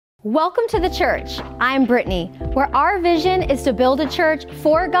Welcome to the church. I'm Brittany, where our vision is to build a church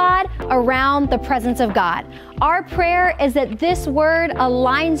for God around the presence of God. Our prayer is that this word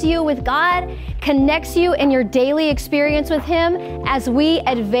aligns you with God, connects you in your daily experience with Him as we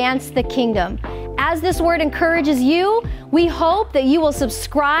advance the kingdom. As this word encourages you, we hope that you will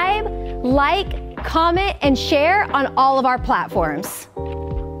subscribe, like, comment, and share on all of our platforms.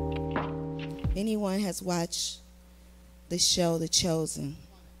 Anyone has watched the show The Chosen,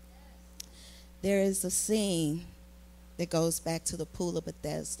 there is a scene that goes back to the pool of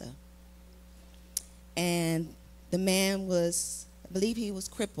Bethesda. And the man was, I believe he was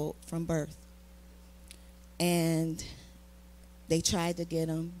crippled from birth. And they tried to get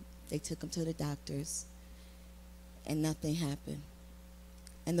him. They took him to the doctors. And nothing happened.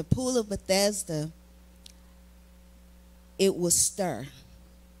 And the pool of Bethesda, it would stir.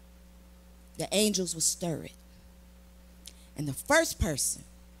 The angels would stir it. And the first person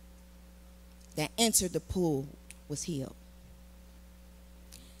that entered the pool was healed.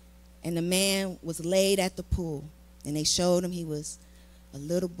 And the man was laid at the pool, and they showed him he was a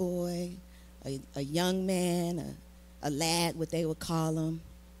little boy, a young man, a lad, what they would call him,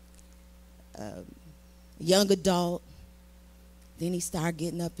 a young adult. Then he started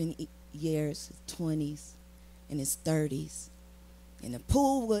getting up in years, his 20s and his 30s. And the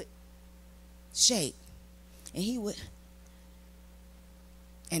pool would shake, and he would...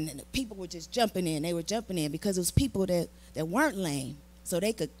 And then the people were just jumping in. They were jumping in because it was people that weren't lame. So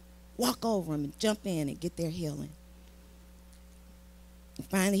they could walk over them and jump in and get their healing. And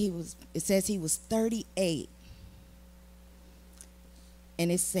finally, it says he was 38.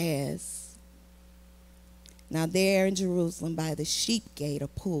 And it says, now there in Jerusalem by the sheep gate, a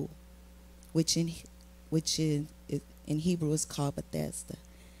pool, which in Hebrew is called Bethesda,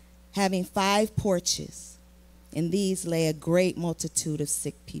 having 5 porches. In these lay a great multitude of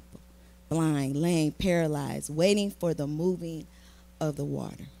sick people, blind, lame, paralyzed, waiting for the moving of the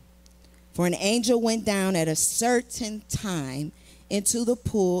water. For an angel went down at a certain time into the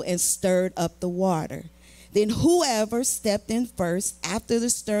pool and stirred up the water. Then whoever stepped in first after the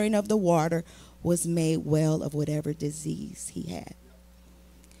stirring of the water was made well of whatever disease he had.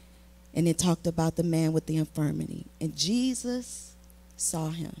 And it talked about the man with the infirmity. And Jesus saw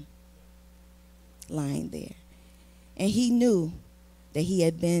him lying there. And he knew that he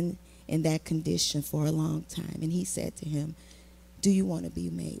had been in that condition for a long time. And he said to him, "Do you want to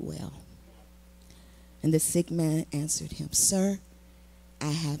be made well?" And the sick man answered him, "Sir,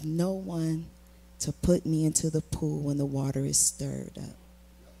 I have no one to put me into the pool when the water is stirred up.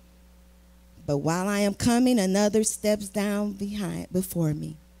 But while I am coming, another steps down before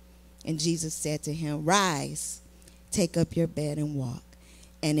me." And Jesus said to him, "Rise, take up your bed and walk."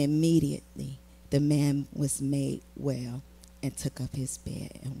 And immediately the man was made well and took up his bed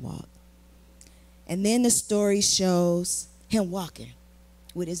and walked. And then the story shows him walking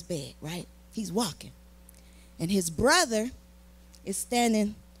with his bed, right? He's walking. And his brother is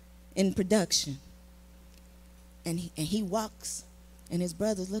standing in production. And he walks, and his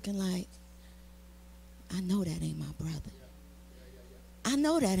brother's looking like, I know that ain't my brother. I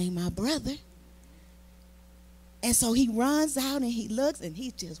know that ain't my brother. And so he runs out and he looks, and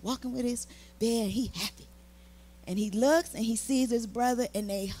he's just walking with his bed, and he's happy. And he looks and he sees his brother, and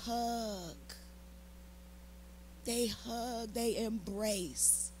they hug. They hug, they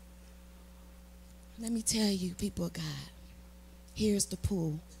embrace. Let me tell you, people of God, here's the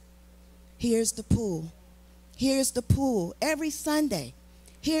pool. Here's the pool. Here's the pool. Every Sunday,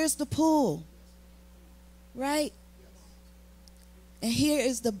 here's the pool. Right? And here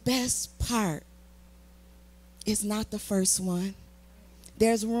is the best part. It's not the first one.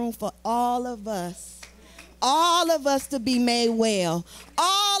 There's room for all of us to be made well,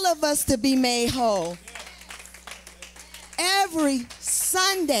 all of us to be made whole. Every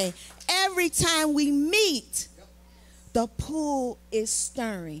Sunday, every time we meet, the pool is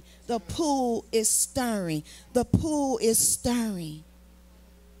stirring. The pool is stirring. The pool is stirring.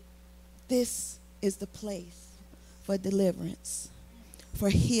 This is the place for deliverance, for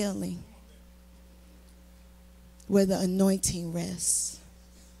healing, where the anointing rests.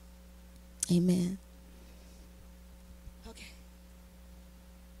 Amen. Okay.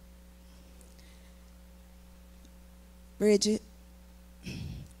 Bridget,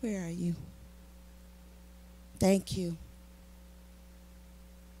 where are you? Thank you.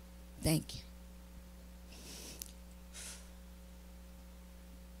 Thank you.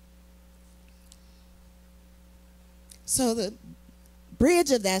 So the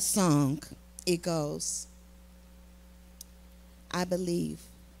bridge of that song, it goes, I believe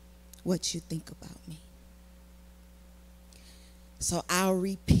what you think about me. So I'll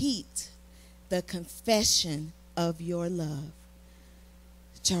repeat the confession of your love.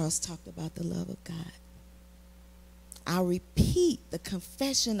 Charles talked about the love of God. I'll repeat the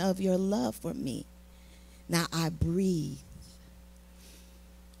confession of your love for me. Now I breathe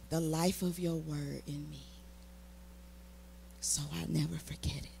the life of your word in me, so I never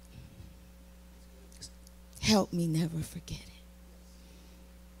forget it. Help me never forget it.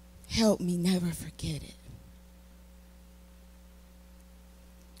 Help me never forget it.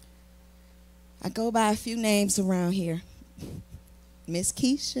 I go by a few names around here. Miss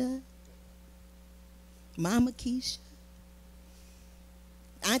Keisha, Mama Keisha,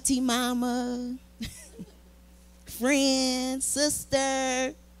 Auntie Mama, friend,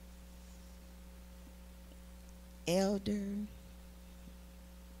 sister, elder.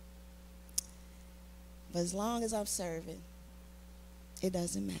 But as long as I'm serving, it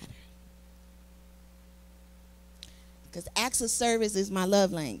doesn't matter. Because acts of service is my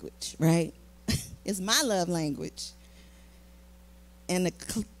love language, right? It's my love language. And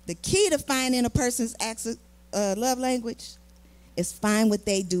the key to finding a person's acts of love language is find what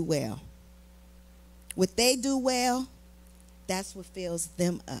they do well. What they do well, that's what fills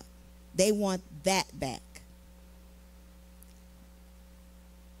them up. They want that back.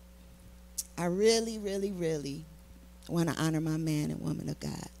 I really, really, really want to honor my man and woman of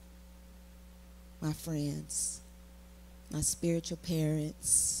God, my friends, my spiritual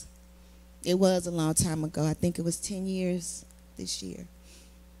parents. It was a long time ago. I think it was 10 years this year.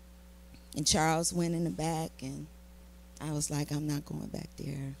 And Charles went in the back, and I was like, I'm not going back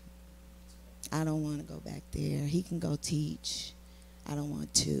there. I don't want to go back there. He can go teach. I don't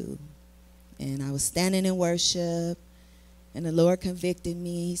want to. And I was standing in worship, and the Lord convicted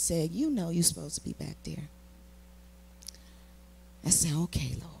me. He said, you know you're supposed to be back there. I said,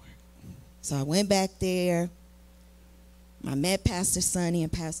 okay, Lord. So I went back there. I met Pastor Sonny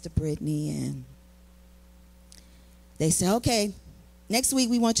and Pastor Brittany, and they said, okay, next week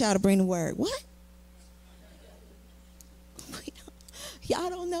we want y'all to bring the word. What? Y'all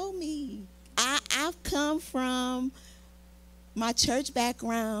don't know me. I've come from my church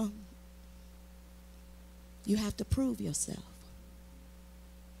background. You have to prove yourself.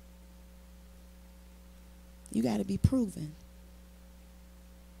 You got to be proven.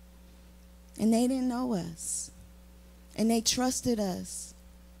 And they didn't know us. And they trusted us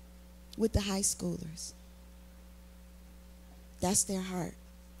with the high schoolers. That's their heart.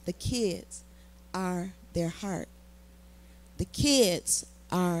 The kids are their heart. The kids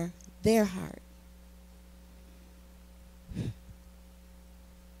are their heart.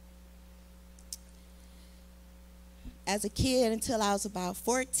 As a kid, until I was about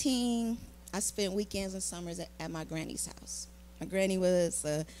 14, I spent weekends and summers at my granny's house. My granny was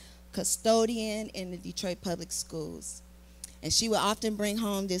a custodian in the Detroit public schools. And she would often bring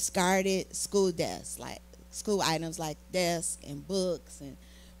home discarded school desks, like school items like desks and books and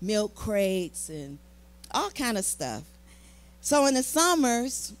milk crates and all kind of stuff. So in the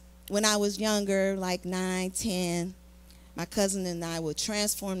summers, when I was younger, like 9, 10, my cousin and I would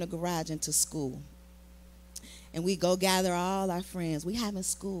transform the garage into school. And we go gather all our friends. We having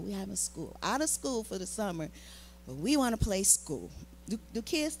school. Out of school for the summer, but we want to play school. Do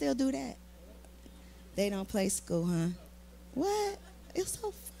kids still do that? They don't play school, huh? What? It's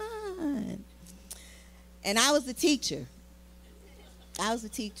so fun. And I was the teacher.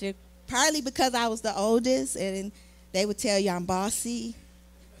 Partly because I was the oldest, and they would tell you I'm bossy,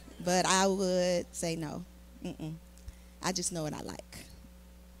 but I would say no. I just know what I like.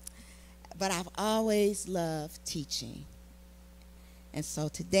 But I've always loved teaching. And so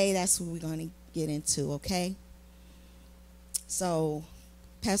today, that's what we're going to get into, okay? So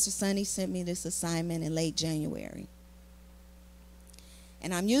Pastor Sonny sent me this assignment in late January.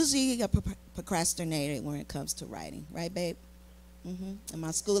 And I'm usually a procrastinator when it comes to writing. Right, babe? And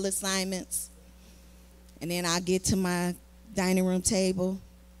my school assignments. And then I get to my dining room table,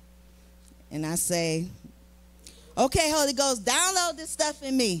 and I say, okay, Holy Ghost, download this stuff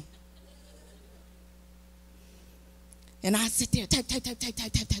in me. And I sit there, type.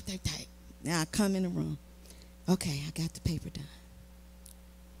 Now I come in the room. Okay, I got the paper done.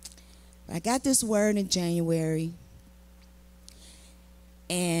 I got this word in January,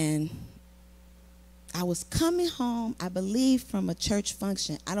 and I was coming home, I believe, from a church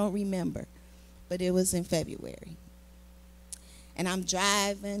function. I don't remember, but it was in February. And I'm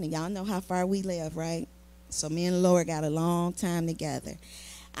driving, and y'all know how far we live, right? So me and the Lord got a long time together.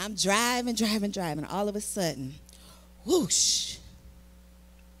 I'm driving. All of a sudden, whoosh,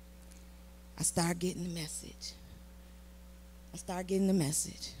 I start getting the message.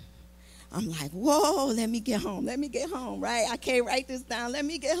 I'm like, whoa, let me get home, right? I can't write this down, let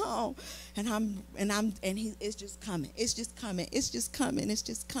me get home. It's just coming.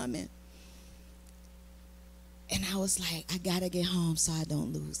 And I was like, I gotta get home so I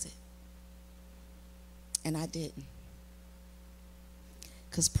don't lose it. And I didn't.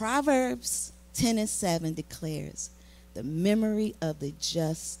 Because Proverbs 10:7 declares, the memory of the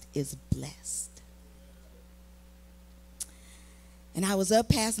just is blessed. And I was up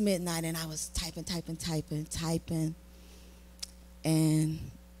past midnight and I was typing. And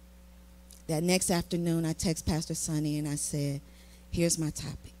that next afternoon I text Pastor Sonny and I said, here's my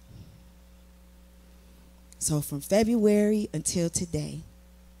topic. So from February until today,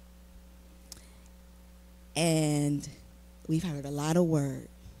 and we've heard a lot of word.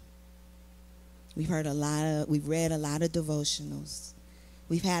 We've read a lot of devotionals.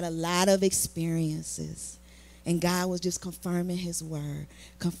 We've had a lot of experiences. And God was just confirming his word,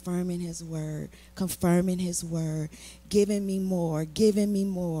 giving me more.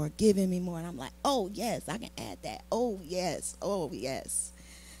 And I'm like, oh, yes, I can add that. Oh, yes.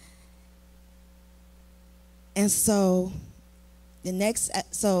 And so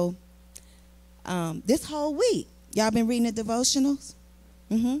this whole week, y'all been reading the devotionals?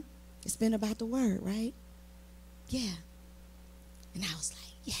 It's been about the word, right? Yeah. And I was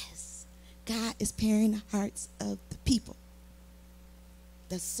like, yes, God is preparing the hearts of the people.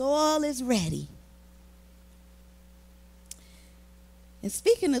 The soil is ready. And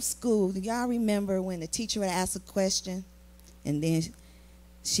speaking of school, do y'all remember when the teacher would ask a question and then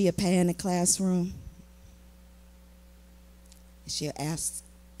she'd pan in the classroom? She'll ask,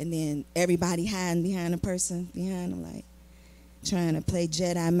 and then everybody hiding behind the person behind them, like trying to play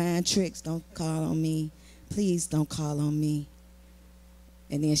Jedi mind tricks. Don't call on me. Please don't call on me.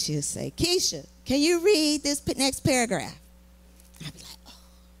 And then she'll say, Keisha, can you read this next paragraph? I'd be like, oh.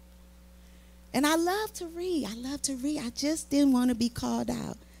 And I love to read. I just didn't want to be called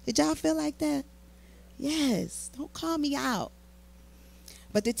out. Did y'all feel like that? Yes. Don't call me out.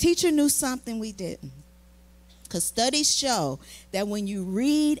 But the teacher knew something we didn't. Because studies show that when you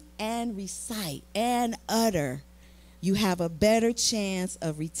read and recite and utter, you have a better chance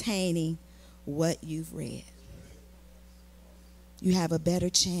of retaining what you've read. You have a better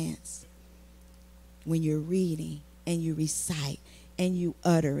chance when you're reading and you recite and you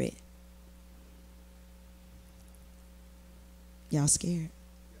utter it. Y'all scared?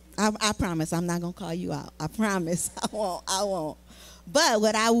 I promise I'm not going to call you out. I promise I won't. But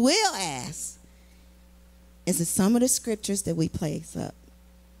what I will ask is that some of the scriptures that we place up,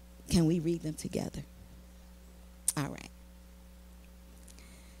 can we read them together? All right.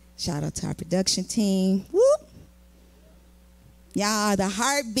 Shout out to our production team. Whoop. Y'all are the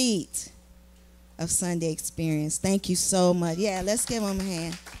heartbeat of Sunday Experience. Thank you so much. Yeah, let's give them a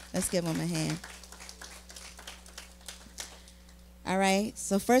hand. All right.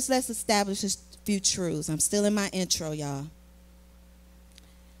 So first, let's establish a few truths. I'm still in my intro, y'all.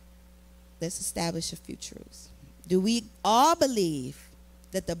 Let's establish a few truths. Do we all believe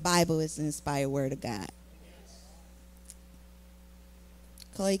that the Bible is the inspired word of God?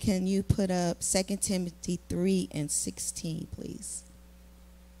 Chloe, can you put up 2 Timothy 3:16, please?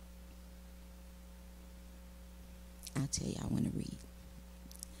 I'll tell you, I want to read.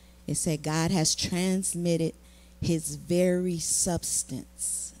 It said, God has transmitted his very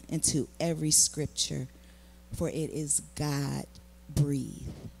substance into every scripture, for it is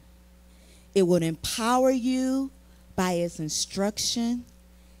God-breathed. It will empower you by its instruction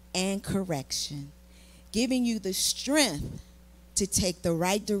and correction, giving you the strength to take the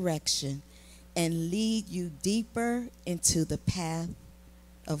right direction and lead you deeper into the path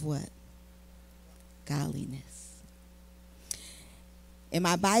of what? Godliness. In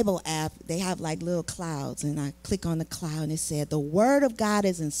my Bible app, they have like little clouds, and I click on the cloud and it said, the word of God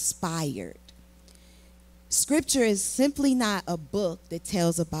is inspired. Scripture is simply not a book that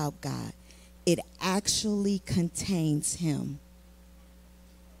tells about God. It actually contains him.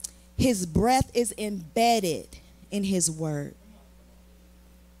 His breath is embedded in his word.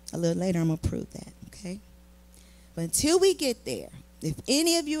 A little later, I'm going to prove that, okay? But until we get there, if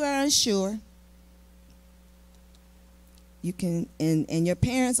any of you are unsure, you can, and your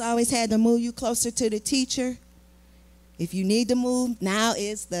parents always had to move you closer to the teacher. If you need to move, now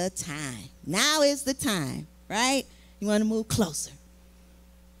is the time. Now is the time, right? You want to move closer.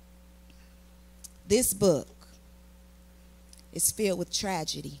 This book is filled with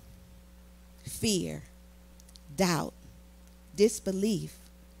tragedy, fear, doubt, disbelief,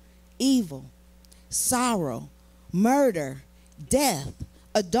 evil, sorrow, murder, death,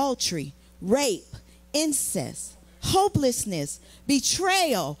 adultery, rape, incest, hopelessness,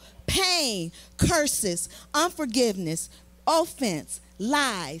 betrayal, pain, curses, unforgiveness, offense,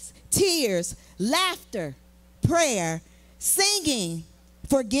 lies, tears, laughter, prayer, singing,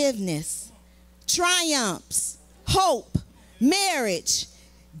 forgiveness, triumphs, hope, marriage,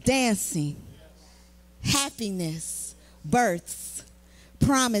 dancing, happiness, births,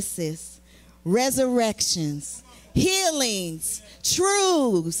 promises, resurrections, healings,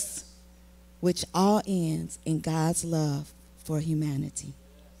 truths, which all ends in God's love for humanity.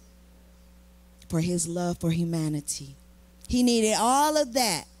 For his love for humanity. He needed all of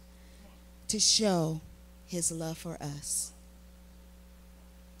that to show his love for us.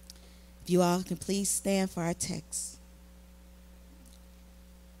 If you all can please stand for our text.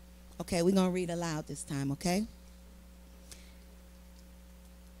 Okay, we're going to read aloud this time, okay?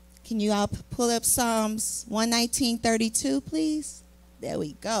 Can you all pull up Psalms 119:32, please? There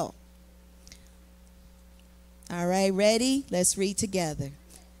we go. All right, ready? Let's read together.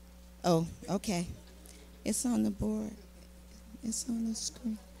 Oh, okay. It's on the board. It's on the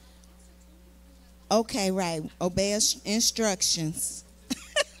screen. Okay, right. Obey instructions.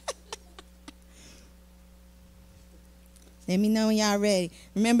 Let me know when y'all ready.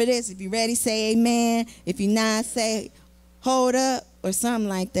 Remember this. If you're ready, say amen. If you're not, say hold up or something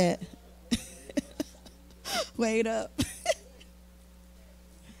like that. Wait up.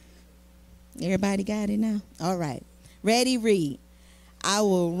 Everybody got it now? All right. Ready, read. I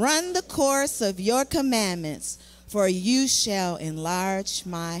will run the course of your commandments, for you shall enlarge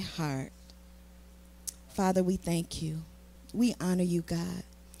my heart. Father, we thank you. We honor you, God.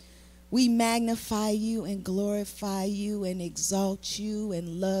 We magnify you and glorify you and exalt you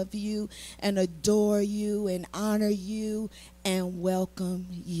and love you and adore you and honor you and welcome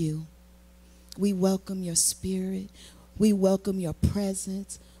you. We welcome your spirit. We welcome your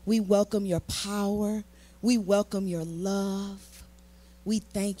presence. We welcome your power. We welcome your love. We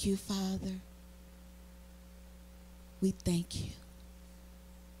thank you, Father. We thank you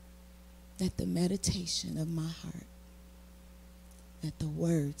that the meditation of my heart, that the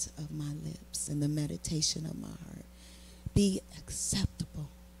words of my lips and the meditation of my heart be acceptable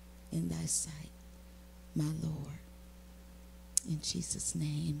in thy sight, my Lord. In Jesus'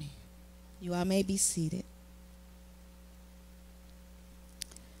 name, amen. You all may be seated.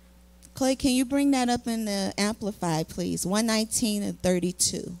 Clay, can you bring that up in the Amplified, please?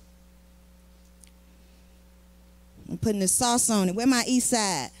 119:32. I'm putting the sauce on it. Where my east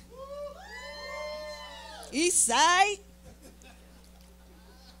side? East side?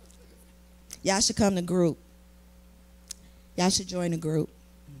 Y'all should come to group. Y'all should join the group.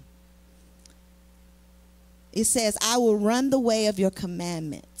 It says, I will run the way of your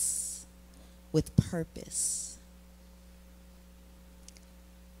commandments with purpose,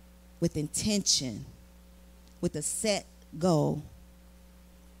 with intention, with a set goal.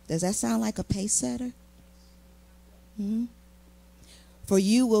 Does that sound like a pace setter? Mm-hmm. For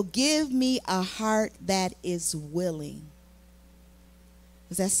you will give me a heart that is willing.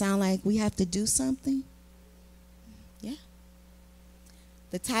 Does that sound like we have to do something? Yeah.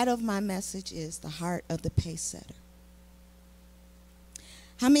 The title of my message is The Heart of the Pacesetter.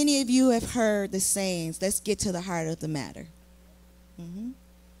 How many of you have heard the sayings, let's get to the heart of the matter? Mm-hmm.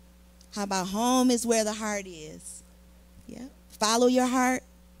 How about home is where the heart is? Yeah. Follow your heart?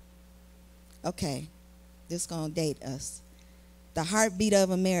 Okay. This is going to date us. The heartbeat of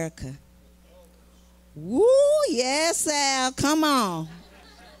America. Woo, yes, Al. Come on.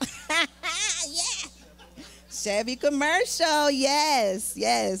 Yeah. Chevy commercial. Yes,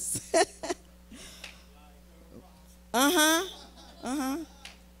 yes.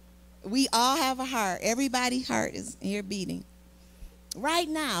 We all have a heart. Everybody's heart is here beating. Right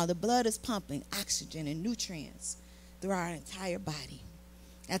now, the blood is pumping oxygen and nutrients through our entire body.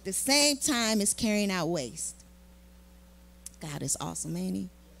 At the same time, it's carrying out waste. God is awesome, ain't he?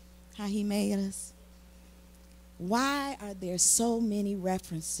 How he made us. Why are there so many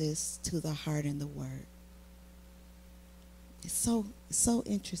references to the heart in the word? It's so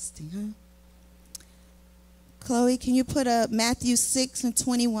interesting, huh? Chloe, can you put up Matthew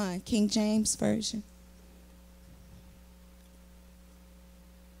 6:21, King James Version?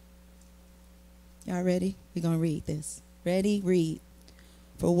 Y'all ready? We're going to read this. Ready? Read.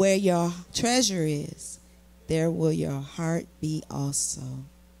 For where your treasure is, there will your heart be also.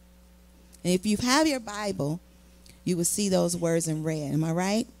 And if you have your Bible, you will see those words in red. Am I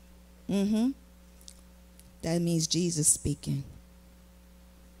right? Mm-hmm. That means Jesus speaking.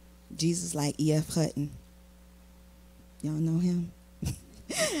 Jesus like E.F. Hutton. Y'all know him?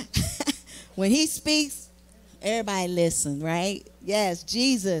 When he speaks, everybody listen, right? Yes,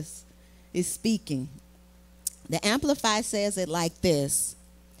 Jesus is speaking. The Amplified says it like this.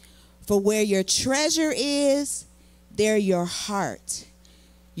 For where your treasure is, there your heart,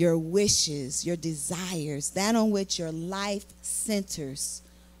 your wishes, your desires, that on which your life centers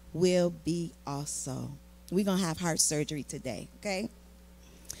will be also. We're going to have heart surgery today, okay?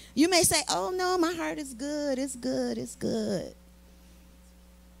 You may say, oh, no, my heart is good. It's good. It's good.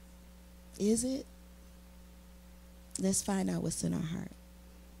 Is it? Let's find out what's in our heart.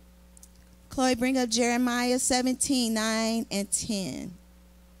 Chloe, bring up Jeremiah 17, 9 and 10.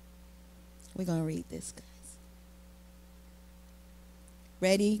 We're going to read this, guys.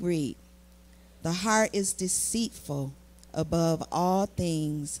 Ready? Read. The heart is deceitful above all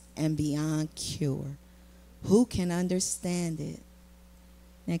things and beyond cure. Who can understand it?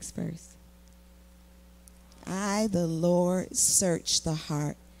 Next verse. I, the Lord, search the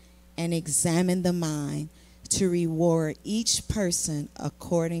heart and examine the mind to reward each person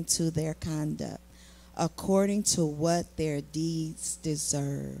according to their conduct, according to what their deeds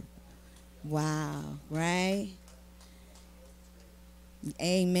deserve. Wow, right?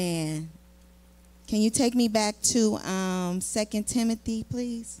 Amen. Can you take me back to 2 Timothy,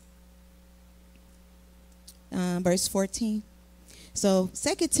 please? Verse 14. So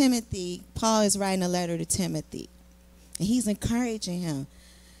 2 Timothy, Paul is writing a letter to Timothy, and he's encouraging him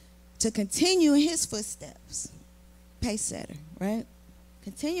to continue in his footsteps. Pacesetter, right?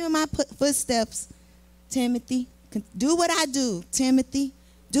 Continue in my footsteps, Timothy. Do what I do, Timothy.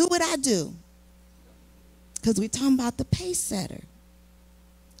 Do what I do. Because we're talking about the pacesetter.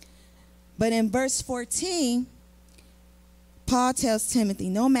 But in verse 14, Paul tells Timothy,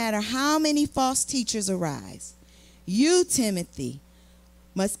 no matter how many false teachers arise, you, Timothy,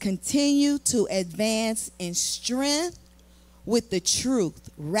 must continue to advance in strength with the truth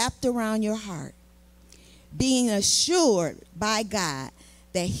wrapped around your heart, being assured by God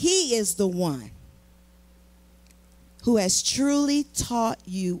that he is the one who has truly taught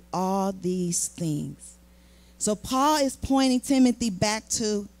you all these things. So Paul is pointing Timothy back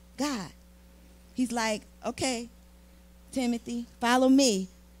to God. He's like, okay, Timothy, follow me,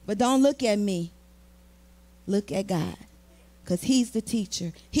 but don't look at me. Look at God, because he's the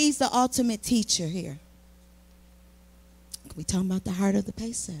teacher. He's the ultimate teacher here. We're talking about the heart of the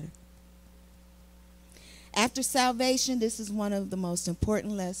pacesetter. After salvation, this is one of the most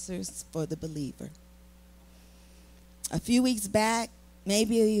important lessons for the believer. A few weeks back,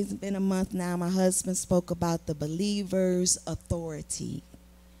 maybe it's been a month now, my husband spoke about the believer's authority.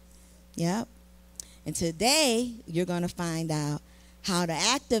 Yep. And today, you're going to find out how to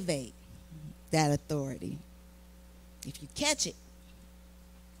activate that authority. If you catch it,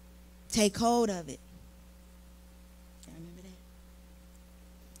 take hold of it. Y'all remember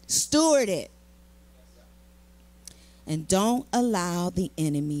that? Steward it. And don't allow the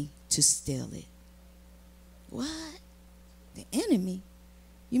enemy to steal it. What? The enemy?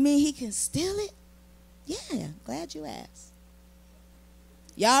 You mean he can steal it? Yeah, glad you asked.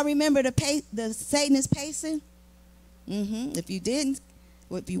 Y'all remember the Satan is pacing? If you didn't,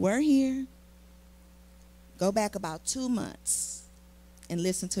 if you weren't here, go back about 2 months and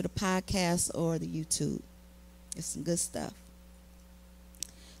listen to the podcast or the YouTube. It's some good stuff.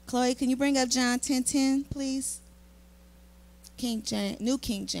 Chloe, can you bring up John 10:10, please? New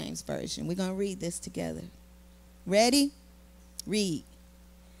King James Version. We're going to read this together. Ready? Read.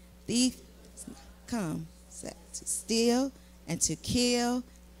 Thief come to steal and to kill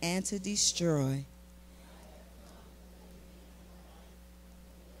and to destroy.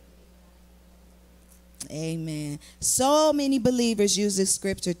 Amen. So many believers use this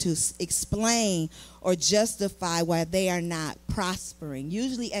scripture to explain or justify why they are not prospering,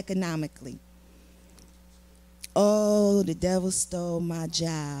 usually economically. Oh, the devil stole my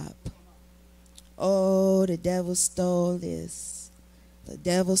job. Oh, the devil stole this. The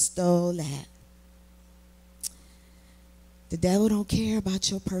devil stole that. The devil don't care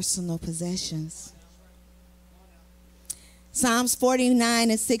about your personal possessions. Psalms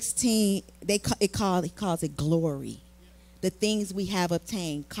 49:16, he calls it glory. The things we have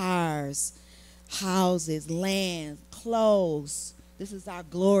obtained, cars, houses, land, clothes. This is our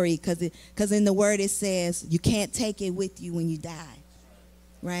glory because in the word it says you can't take it with you when you die,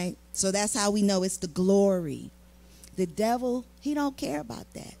 right? So that's how we know it's the glory. The devil, he don't care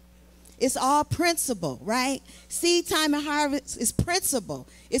about that. It's all principle, right? Seed time and harvest is principle.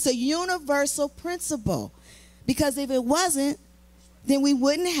 It's a universal principle. Because if it wasn't, then we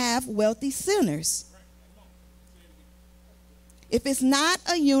wouldn't have wealthy sinners. If it's not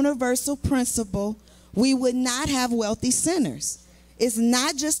a universal principle, we would not have wealthy sinners. It's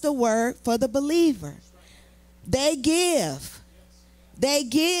not just a word for the believer. They give. They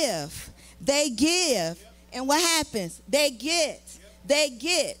give. They give. And what happens? They get. they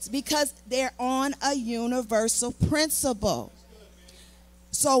get because they're on a universal principle.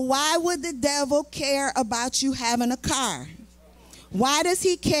 So why would the devil care about you having a car? Why does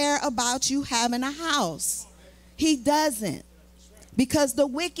he care about you having a house? He doesn't, because the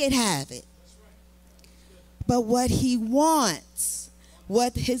wicked have it. But what he wants,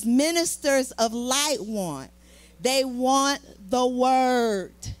 what his ministers of light want, they want the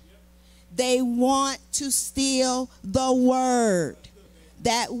word. They want to steal the word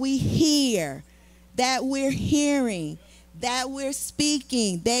that we hear, that we're hearing, that we're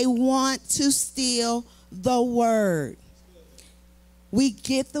speaking. They want to steal the word. We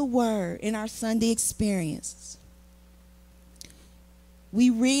get the word in our Sunday experiences. We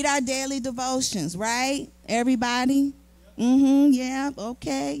read our daily devotions, right? Everybody? Yeah,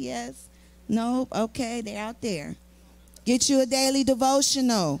 okay, yes. Nope, okay, they're out there. Get you a daily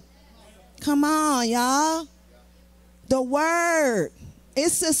devotional. Come on, y'all. The word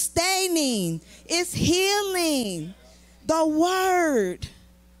is sustaining. It's healing. The word.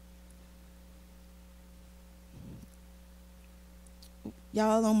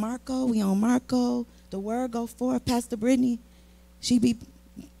 Y'all on Marco? We on Marco. The word go forth. Pastor Brittany, she be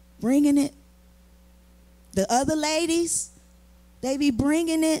bringing it. The other ladies, they be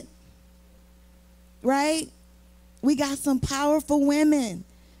bringing it. Right? We got some powerful women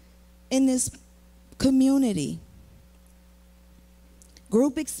in this community.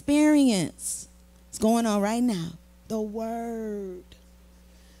 Group experience is going on right now. The word.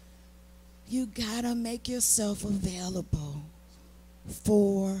 You gotta make yourself available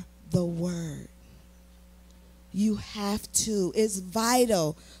for the word. You have to. It's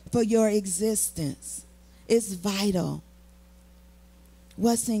vital for your existence. It's vital.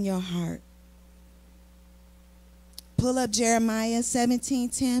 What's in your heart? Pull up Jeremiah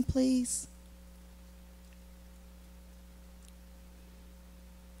 17:10, please.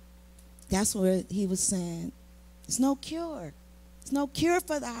 That's what he was saying. There's no cure. There's no cure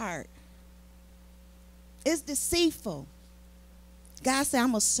for the heart. It's deceitful. God said,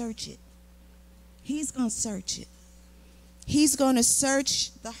 I'm going to search it. He's going to search it. He's going to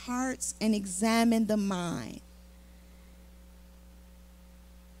search the hearts and examine the mind.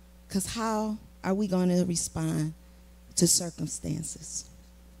 Because how are we going to respond to circumstances?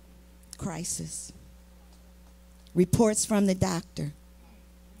 Crisis. Reports from the doctor.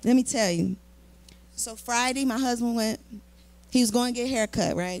 Let me tell you. So Friday, my husband went, he was going to get a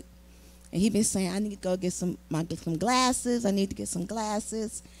haircut, right? And he been saying, I need to go get some glasses. I need to get some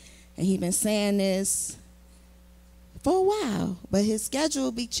glasses. And he been saying this for a while. But his schedule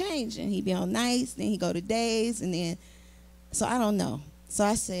will be changing. He be on nights, then he go to days, and then, so I don't know. So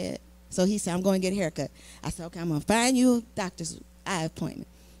I said, so he said, I'm going to get a haircut. I said, okay, I'm going to find you a doctor's eye appointment.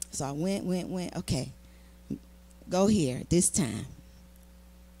 So I went, okay, go here this time.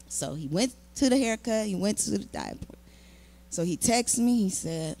 So he went to the haircut, he went to the eye appointment. So he texted me, he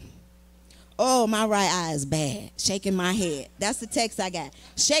said, oh, my right eye is bad. Shaking my head. That's the text I got.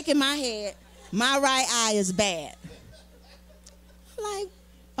 Shaking my head. My right eye is bad. I'm like,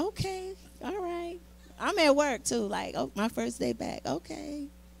 okay, all right. I'm at work too. Like, oh, my first day back. Okay.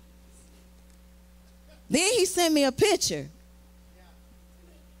 Then he sent me a picture.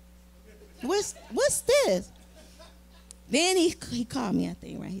 What's this? Then he called me, I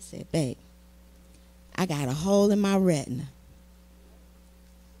think, right? He said, babe, I got a hole in my retina.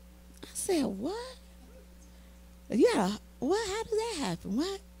 I said, what? Yeah, what? How did that happen?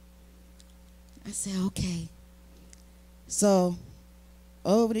 What? I said, okay. So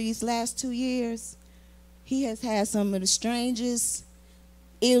over these last 2 years, he has had some of the strangest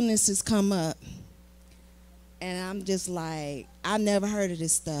illnesses come up. And I'm just like, I've never heard of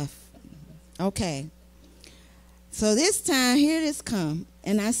this stuff. Okay. So this time, here this come.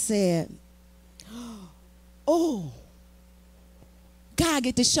 And I said, oh, God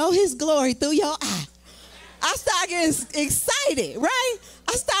get to show his glory through your eye. I started getting excited, right?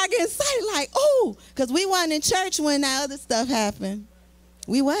 I started getting excited like, oh, because we wasn't in church when that other stuff happened.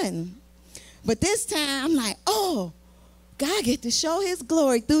 We wasn't. But this time, I'm like, oh, God get to show his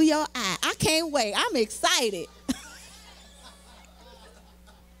glory through your eye. I can't wait. I'm excited.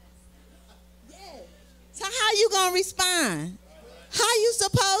 So how you going to respond? How you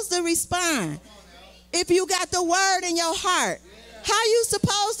supposed to respond? If you got the word in your heart, how you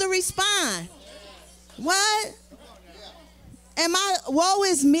supposed to respond? What? Am I, woe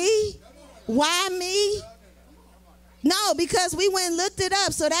is me? Why me? No, because we went and looked it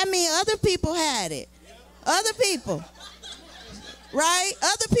up, so that means other people had it. Other people. Right?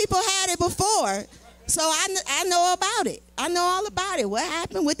 Other people had it before. So I know about it. I know all about it. What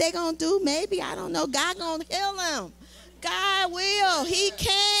happened? What they going to do? Maybe. I don't know. God going to heal them. God will. He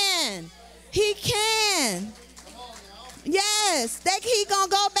can. He can. Yes. He going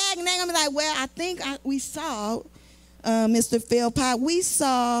to go back and they're going to be like, well, I think we saw, Mr. Philpott, we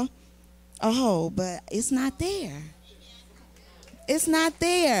saw a hole, but it's not there. It's not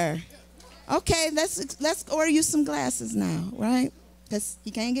there. Okay, let's order you some glasses now, right? Because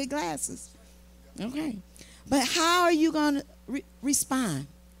you can't get glasses. Okay. But how are you going to respond?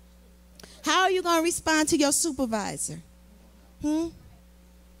 How are you going to respond to your supervisor? Or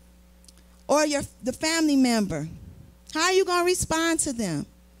the family member? How are you going to respond to them?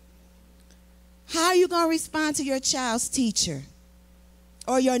 How are you going to respond to your child's teacher?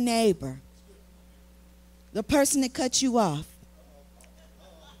 Or your neighbor? The person that cut you off?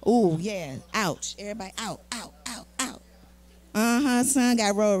 Oh, yeah. Ouch. Everybody, out, out, out, out. Son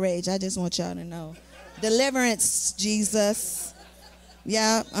got road rage. I just want y'all to know. Deliverance, Jesus.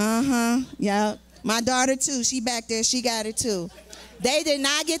 Yep, yep. My daughter, too. She back there. She got it, too. They did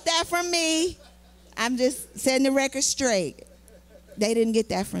not get that from me. I'm just setting the record straight. They didn't get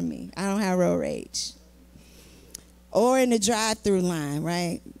that from me. I don't have road rage. Or in the drive-through line,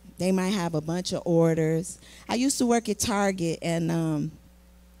 right? They might have a bunch of orders. I used to work at Target, and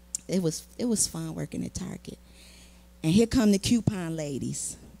it was fun working at Target. And here come the coupon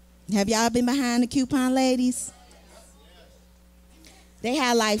ladies. Have y'all been behind the coupon ladies? They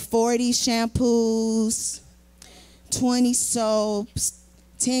had like 40 shampoos, 20 soaps,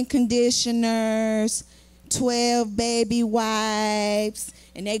 10 conditioners, 12 baby wipes,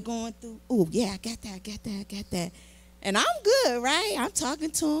 and they going through, oh, yeah, I got that, I got that, I got that. And I'm good, right? I'm talking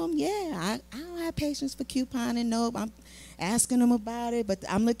to them. Yeah, I don't have patience for couponing. Nope, I'm asking them about it, but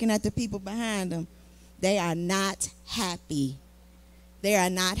I'm looking at the people behind them. They are not happy. They are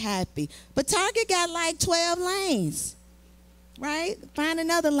not happy. But Target got like 12 lanes, right? Find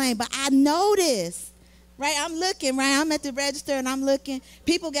another lane. But I noticed, right? I'm looking, right? I'm at the register and I'm looking.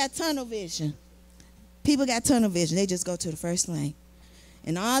 People got tunnel vision. People got tunnel vision. They just go to the first lane.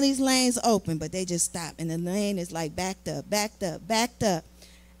 And all these lanes open, but they just stop. And the lane is like backed up, backed up, backed up.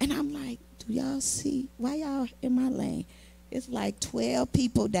 And I'm like, do y'all see? Why y'all in my lane? It's like 12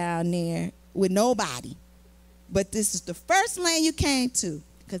 people down there with nobody. But this is the first lane you came to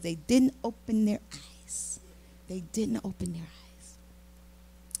because they didn't open their eyes. They didn't open their eyes.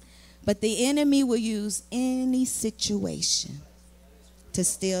 But the enemy will use any situation to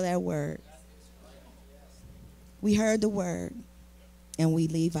steal that word. We heard the word and we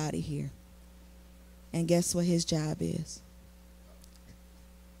leave out of here. And guess what his job is?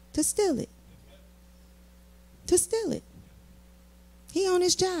 To steal it. To steal it. He on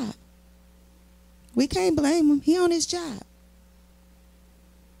his job. We can't blame him. He on his job.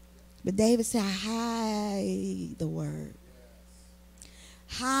 But David said, hide the word.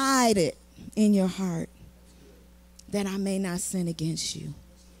 Hide it in your heart that I may not sin against you.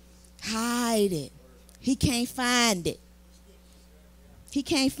 Hide it. He can't find it. He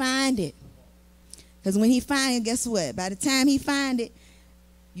can't find it. Because when he find it, guess what? By the time he find it,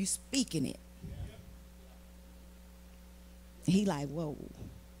 you speaking it. And he like, whoa.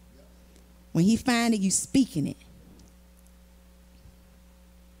 When he find it, you speaking it.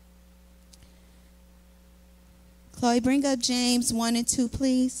 Chloe, bring up James 1 and 2,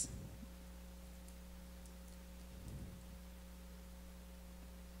 please.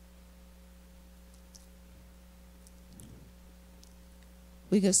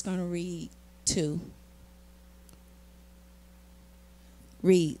 We're just going to read 2.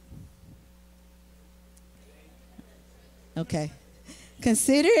 Read. Okay.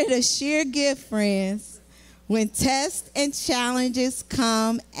 Consider it a sheer gift, friends, when tests and challenges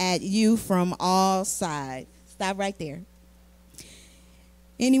come at you from all sides. Stop right there.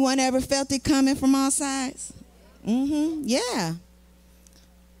 Anyone ever felt it coming from all sides? Yeah.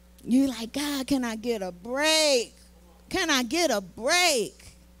 You're like, God, can I get a break? Can I get a break?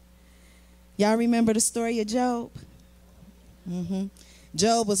 Y'all remember the story of Job?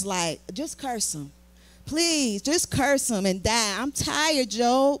 Job was like, just curse him. Please, just curse him and die. I'm tired,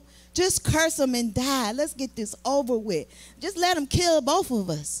 Job. Just curse him and die. Let's get this over with. Just let him kill both of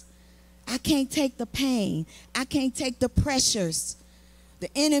us. I can't take the pain. I can't take the pressures. The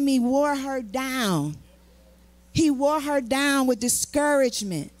enemy wore her down. He wore her down with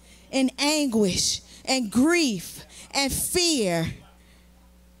discouragement and anguish and grief and fear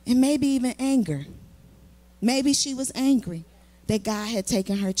and maybe even anger. Maybe she was angry that God had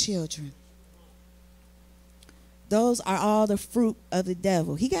taken her children. Those are all the fruit of the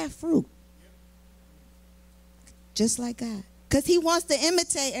devil. He got fruit. Just like God. Because he wants to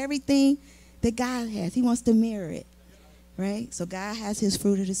imitate everything that God has. He wants to mirror it. Right? So God has his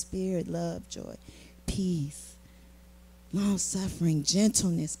fruit of the Spirit, love, joy, peace, long-suffering,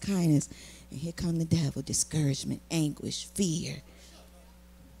 gentleness, kindness. And here come the devil, discouragement, anguish, fear.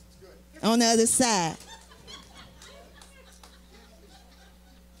 On the other side.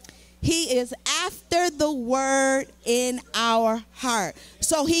 He is after the word in our heart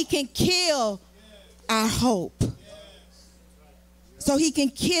so he can kill our hope. So he can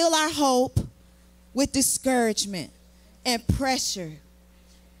kill our hope with discouragement and pressure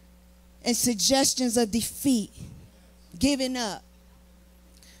and suggestions of defeat, giving up,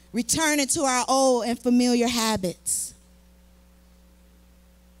 returning to our old and familiar habits.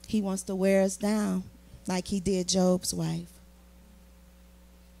 He wants to wear us down like he did Job's wife,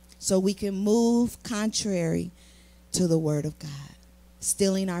 so we can move contrary to the word of God,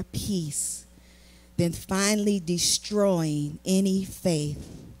 stealing our peace, then finally destroying any faith,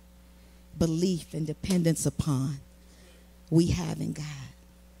 belief, and dependence upon we have in God.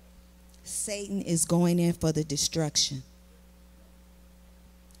 Satan is going in for the destruction.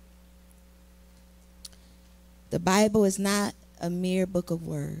 The Bible is not a mere book of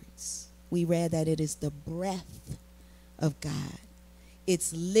words. We read that it is the breath of God.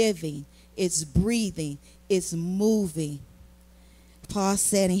 It's living, it's breathing, it's moving. Paul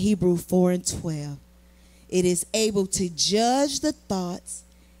said in Hebrews 4:12, it is able to judge the thoughts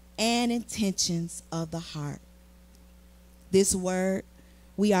and intentions of the heart. This word,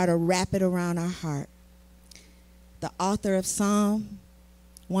 we are to wrap it around our heart. The author of Psalm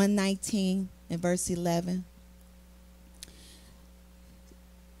 119 and verse 11,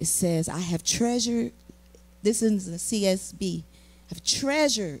 it says, I have treasured, this is the CSB, I've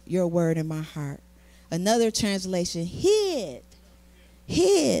treasured your word in my heart. Another translation, hid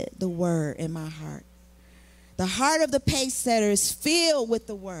the word in my heart. The heart of the Pacesetter is filled with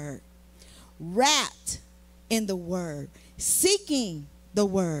the word, wrapped in the word, seeking the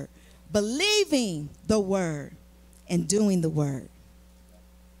word, believing the word, and doing the word.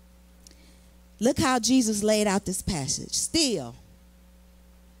 Look how Jesus laid out this passage. Steal,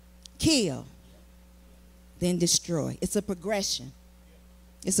 kill, then destroy. It's a progression.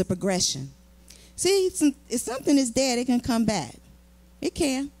 It's a progression. See, if something is dead, it can come back. It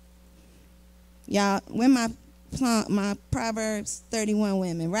can. Y'all, when my Proverbs 31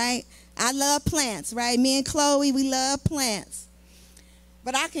 women, right? I love plants, right? Me and Chloe, we love plants.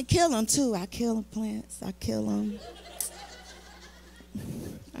 But I can kill them too. I kill the plants. I kill them.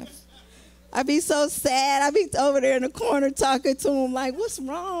 I be so sad. I be over there in the corner talking to them like, what's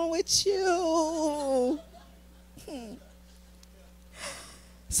wrong with you?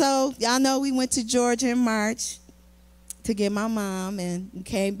 So y'all know we went to Georgia in March to get my mom, and we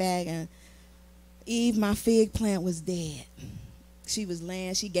came back, and Eve, my fig plant, was dead. She was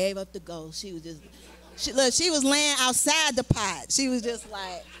laying, she gave up the ghost. She was just, she was laying outside the pot. She was just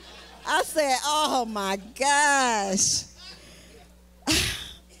like, I said, oh my gosh.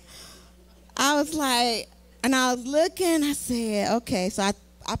 I was like, and I was looking, I said, okay. So I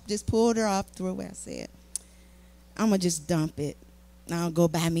just pulled her off, threw away. I said, I'm going to just dump it. I'll go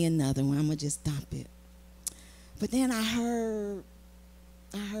buy me another one. I'm going to just dump it. But then I heard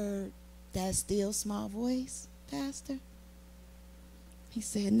that still small voice, Pastor. He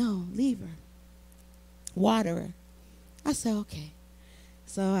said, no, leave her. Water her. I said, okay.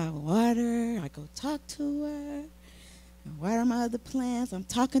 So I water her. I go talk to her. I water my other plants. I'm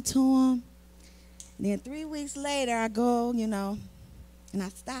talking to them. And then 3 weeks later, I go, and I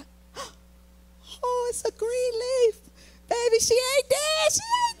stop. Oh, it's a green leaf. Baby, she ain't dead. She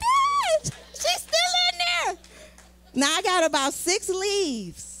ain't dead. She's still in there. Now I got about 6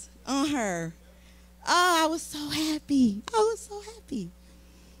 leaves on her. Oh, I was so happy. I was so happy.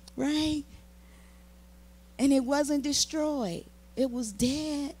 Right? And it wasn't destroyed. It was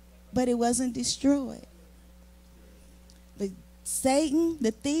dead, but it wasn't destroyed. But Satan,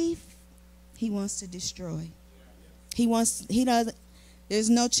 the thief, he wants to destroy. There's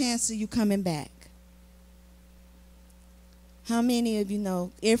no chance of you coming back. How many of you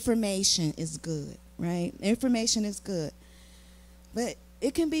know information is good, right? Information is good. But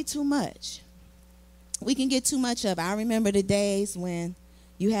it can be too much. We can get too much of it. I remember the days when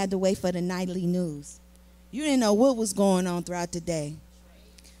you had to wait for the nightly news. You didn't know what was going on throughout the day.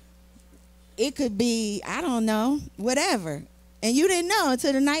 It could be, I don't know, whatever. And you didn't know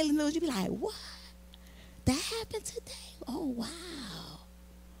until the nightly news. You'd be like, what? That happened today? Oh, wow.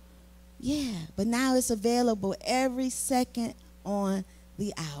 Yeah, but now it's available every second on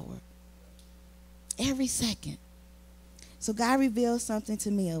the hour. Every second. So God revealed something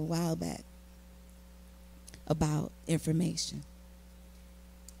to me a while back about information.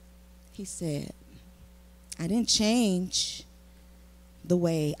 He said, I didn't change the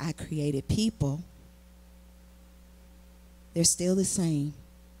way I created people. They're still the same.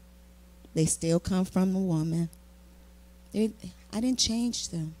 They still come from the woman. I didn't change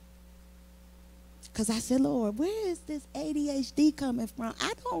them. Because I said, Lord, where is this ADHD coming from?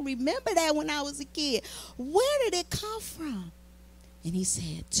 I don't remember that when I was a kid. Where did it come from? And he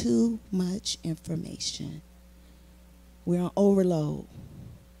said, too much information. We're on overload.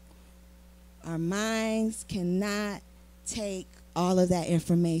 Our minds cannot take all of that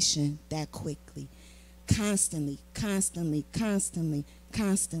information that quickly. Constantly, constantly, constantly,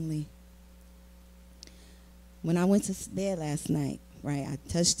 constantly. When I went to bed last night, right, I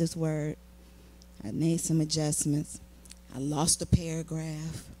touched this word. I made some adjustments. I lost a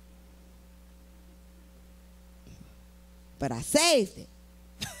paragraph. But I saved it.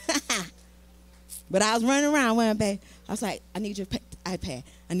 But I was running around, babe. I was like, I need your iPad.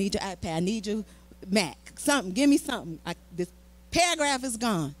 I need your iPad. I need your Mac. Something. Give me something. This paragraph is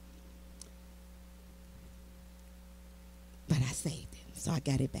gone. But I saved it, so I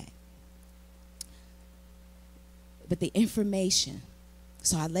got it back. But the information,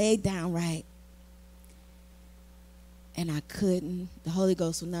 so I laid down right, and I couldn't. The Holy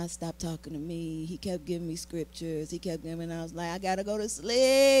Ghost would not stop talking to me. He kept giving me scriptures. He kept giving, and I was like, I got to go to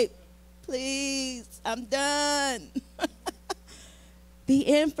sleep. Please, I'm done. The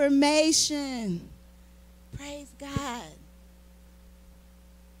information. Praise God.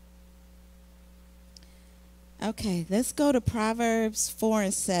 Okay, let's go to Proverbs 4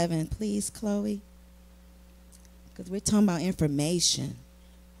 and 7. Please, Chloe. Because we're talking about information.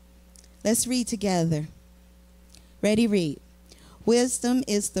 Let's read together. Ready, read. Wisdom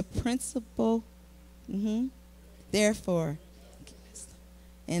is the principal. Therefore,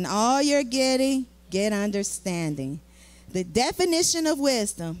 in all you're getting, get understanding. The definition of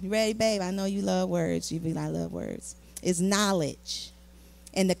wisdom, you ready, babe? I know you love words. You be like, I love words. Is knowledge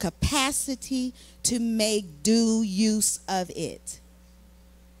and the capacity to make due use of it.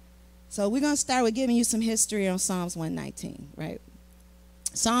 So we're going to start with giving you some history on Psalms 119, right?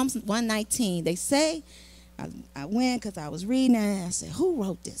 Psalms 119, they say, I went because I was reading it, and I said, who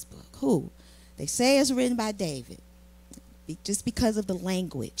wrote this book? Who? They say it's written by David, just because of the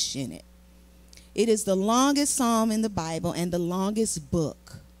language in it. It is the longest psalm in the Bible and the longest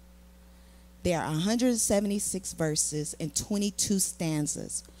book. There are 176 verses and 22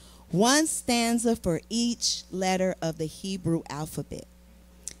 stanzas. One stanza for each letter of the Hebrew alphabet.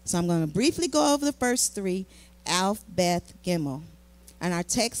 So I'm going to briefly go over the first three, Aleph, Beth, Gimel. And our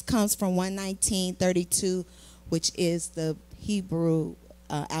text comes from 119:32, which is the Hebrew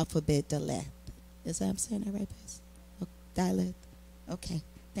alphabet, Daleth. Is that I'm saying that right, Pastor? Oh, Daleth. Okay.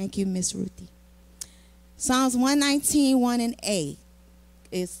 Thank you, Miss Ruthie. Psalms 119, 1 and 8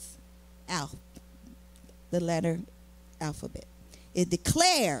 is Aleph, the letter alphabet. It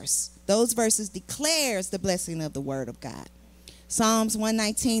declares, those verses declares the blessing of the word of God. Psalms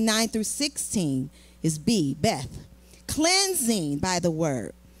 119, 9 through 16 is B, Beth, cleansing by the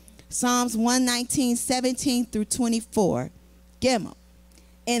word. Psalms 119, 17 through 24, Gimel,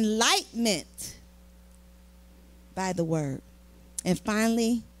 enlightenment by the word. And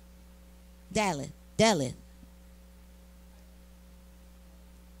finally, Daleth.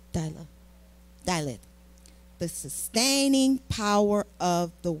 The sustaining power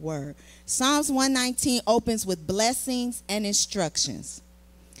of the word. Psalms 119 opens with blessings and instructions.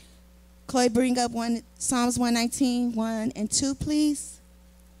 Chloe, bring up Psalms 119, 1 and 2, please.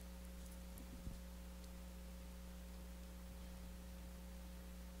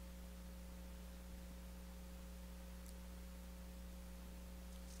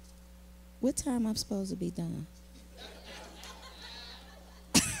 What time I'm supposed to be done?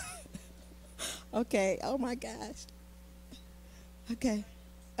 Okay. Oh, my gosh. Okay.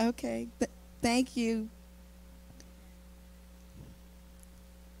 Thank you.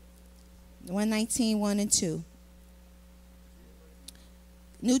 119, 1 and 2.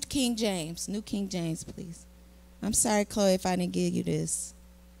 New King James, please. I'm sorry, Chloe, if I didn't give you this.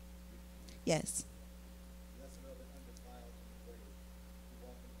 Yes.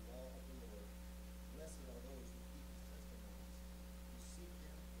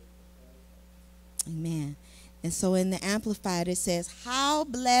 Amen. And so in the Amplified it says, how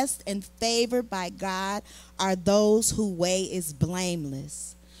blessed and favored by God are those whose way is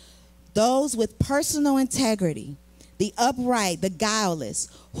blameless. Those with personal integrity, the upright, the guileless,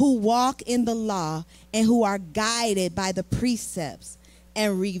 who walk in the law and who are guided by the precepts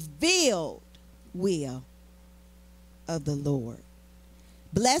and revealed will of the Lord.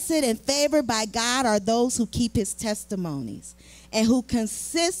 Blessed and favored by God are those who keep his testimonies and who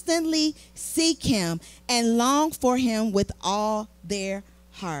consistently seek him and long for him with all their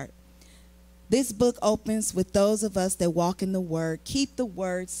heart. This book opens with those of us that walk in the word, keep the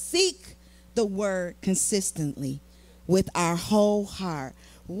word, seek the word consistently with our whole heart.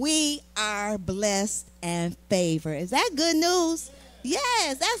 We are blessed and favored. Is that good news?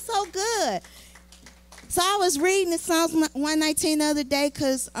 Yes, that's so good. So I was reading the Psalms 119 the other day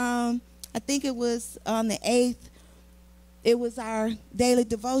because I think it was on the 8th. It was our daily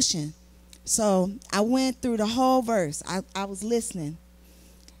devotion. So I went through the whole verse. I was listening.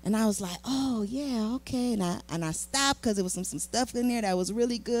 And I was like, oh, yeah, okay. And I stopped because there was some stuff in there that was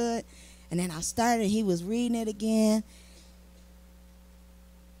really good. And then I started, and he was reading it again.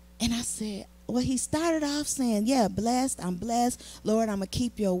 And I said, well, he started off saying, yeah, blessed, I'm blessed. Lord, I'm going to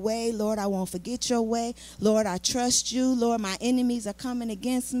keep your way. Lord, I won't forget your way. Lord, I trust you. Lord, my enemies are coming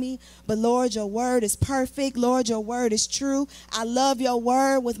against me. But Lord, your word is perfect. Lord, your word is true. I love your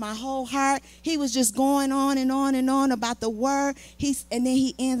word with my whole heart. He was just going on and on and on about the word. And then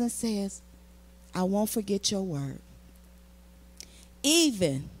he ends and says, I won't forget your word.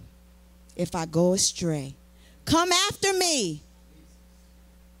 Even if I go astray, come after me.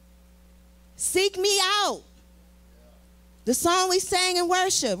 Seek me out. The song we sang in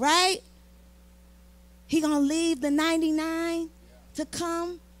worship, right? He gonna leave the 99 to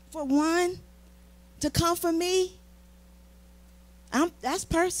come for one, to come for me. That's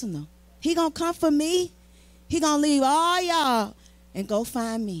personal. He gonna come for me. He gonna leave all y'all and go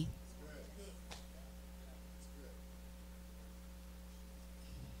find me.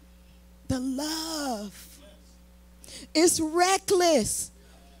 The love is reckless.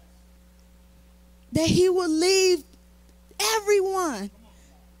 That he will leave everyone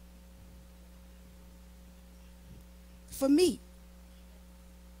for me,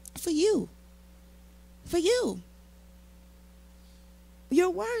 for you, for you. You're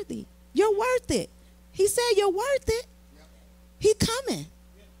worthy. You're worth it. He said you're worth it. He coming.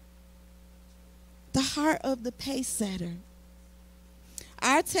 The heart of the Pacesetter.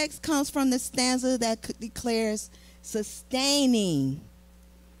 Our text comes from the stanza that declares sustaining.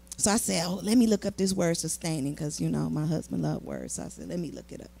 So I said, oh, let me look up this word sustaining because, you know, my husband loved words. So I said, let me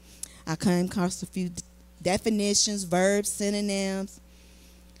look it up. I came across a few definitions, verbs, synonyms.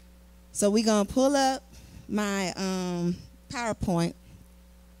 So we're going to pull up my PowerPoint.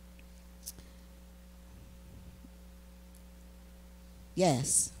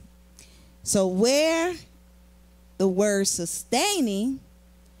 Yes. So where the word sustaining,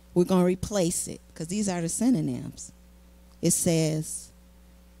 we're going to replace it because these are the synonyms. It says,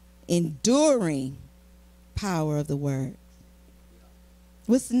 enduring power of the word.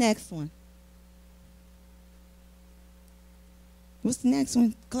 What's the next one? What's the next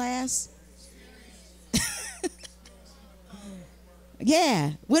one, class?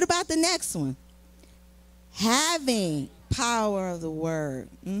 Yeah. What about the next one? Having power of the word.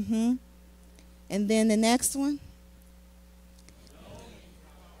 And then the next one?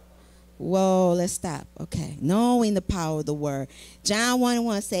 Whoa, let's stop. Okay. Knowing the power of the word. John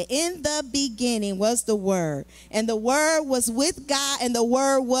 1:1 said, in the beginning was the word, and the word was with God, and the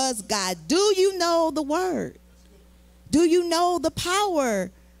word was God. Do you know the word? Do you know the power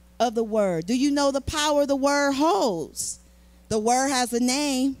of the word? Do you know the power the word holds? The word has a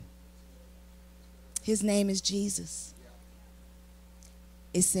name. His name is Jesus.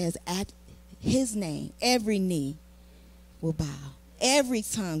 It says at his name, every knee will bow. Every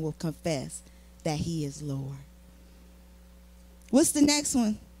tongue will confess that he is Lord. What's the next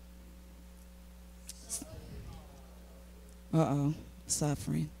one? Uh-oh,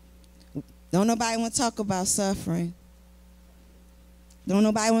 suffering. Don't nobody want to talk about suffering. Don't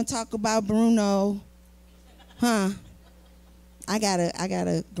nobody want to talk about Bruno. Huh? I got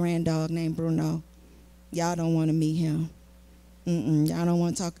a grand dog named Bruno. Y'all don't want to meet him. Y'all don't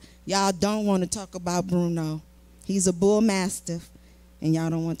want to talk. Y'all don't want to talk about Bruno. He's a bull mastiff. And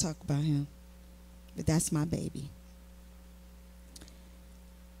y'all don't want to talk about him. But that's my baby.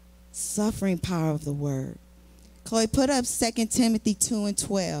 Suffering power of the word. Chloe, put up 2 Timothy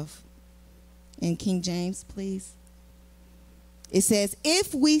 2:12 in King James, please. It says,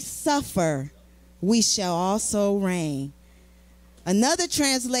 if we suffer, we shall also reign. Another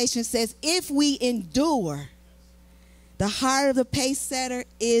translation says, if we endure. The heart of the Pacesetter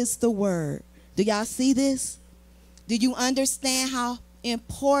is the word. Do y'all see this? Do you understand how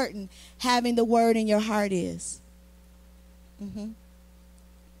important having the word in your heart is?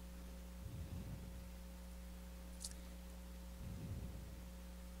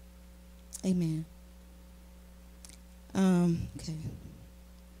 Amen. Okay.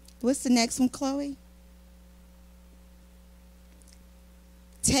 What's the next one, Chloe?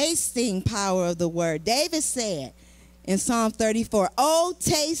 Tasting power of the word. David said, in Psalm 34. Oh,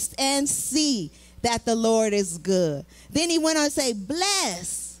 taste and see that the Lord is good. Then he went on to say,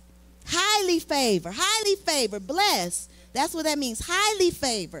 bless, highly favored, bless. That's what that means. Highly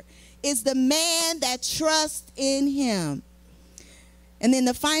favored is the man that trusts in him. And then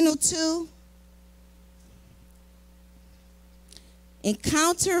the final two,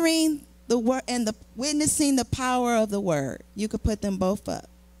 encountering the word and witnessing the power of the word. You could put them both up.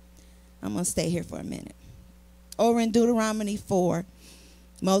 I'm going to stay here for a minute. Over in Deuteronomy 4,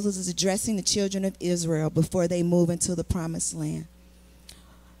 Moses is addressing the children of Israel before they move into the promised land.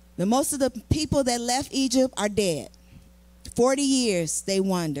 Most of the people that left Egypt are dead. 40 years they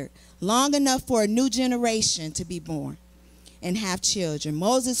wandered, long enough for a new generation to be born and have children.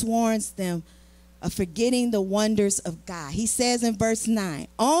 Moses warns them of forgetting the wonders of God. He says in verse 9,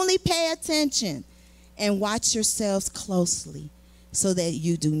 only pay attention and watch yourselves closely so that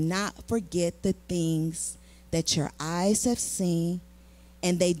you do not forget the things that your eyes have seen,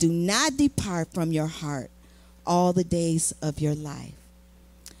 and they do not depart from your heart all the days of your life.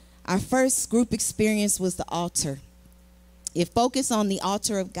 Our first group experience was the altar. It focused on the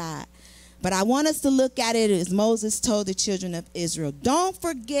altar of God. But I want us to look at it as Moses told the children of Israel. Don't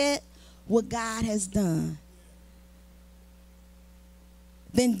forget what God has done.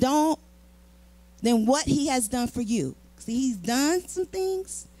 Then what he has done for you. See, he's done some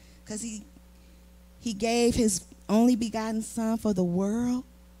things because he gave his only begotten son for the world.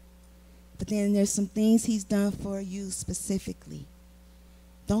 But then there's some things he's done for you specifically.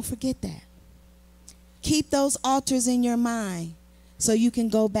 Don't forget that. Keep those altars in your mind so you can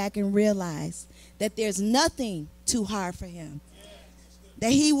go back and realize that there's nothing too hard for him,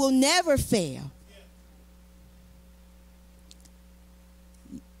 that he will never fail.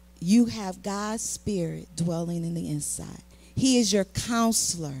 You have God's Spirit dwelling in the inside. He is your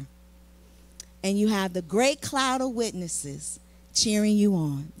counselor. And you have the great cloud of witnesses cheering you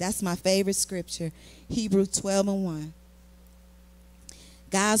on. That's my favorite scripture, Hebrews 12:1.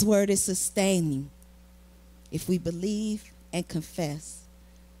 God's word is sustaining if we believe and confess,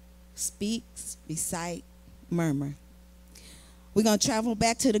 speak, recite, murmur. We're going to travel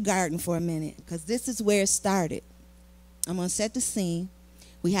back to the garden for a minute because this is where it started. I'm going to set the scene.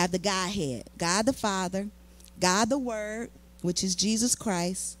 We have the Godhead, God the Father, God the Word, which is Jesus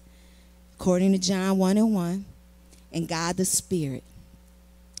Christ, according to John 1:1, and God the Spirit.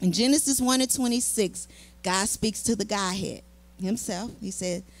 In Genesis 1:26, God speaks to the Godhead himself. He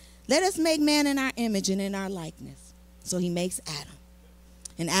said, let us make man in our image and in our likeness. So he makes Adam.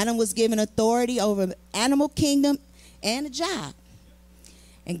 And Adam was given authority over the animal kingdom and a job.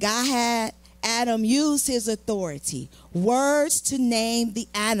 And God had Adam use his authority, words to name the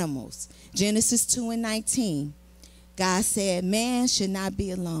animals. Genesis 2:19. God said man should not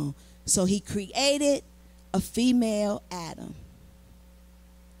be alone. So he created a female Adam.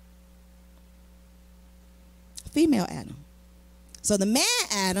 Female Adam. So the man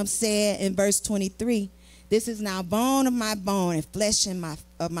Adam said in verse 23, this is now bone of my bone and flesh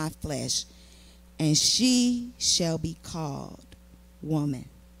of my flesh, and she shall be called woman.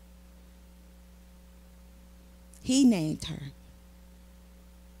 He named her.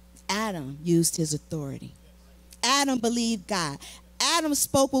 Adam used his authority. Adam believed God. Adam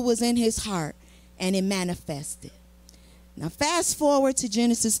spoke what was in his heart, and it manifested. Now fast forward to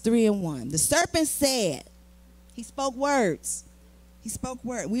Genesis 3:1. The serpent said, he spoke words. He spoke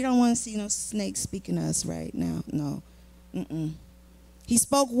words. We don't want to see no snakes speaking to us right now. No. He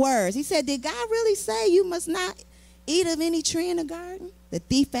spoke words. He said, did God really say you must not eat of any tree in the garden? The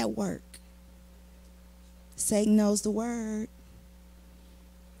thief at work. Satan knows the word.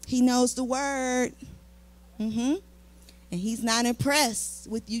 He knows the word. And he's not impressed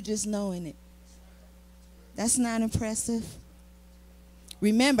with you just knowing it. That's not impressive.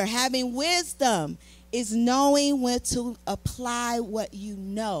 Remember, having wisdom is knowing when to apply what you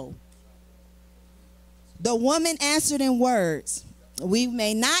know. The woman answered in words, we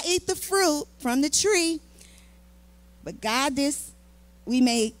may not eat the fruit from the tree, but God did, we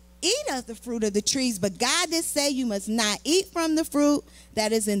may eat of the fruit of the trees, but God did say you must not eat from the fruit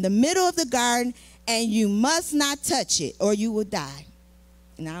that is in the middle of the garden, and you must not touch it or you will die.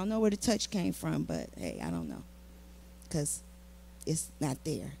 And I don't know where the touch came from, but hey, I don't know, because it's not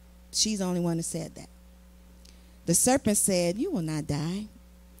there. She's the only one that said that. The serpent said, you will not die.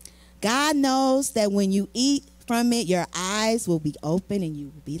 God knows that when you eat from it, your eyes will be open and you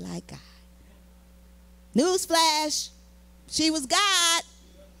will be like God. Newsflash, she was God.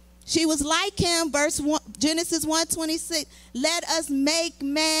 She was like him. Genesis 1:26. Let us make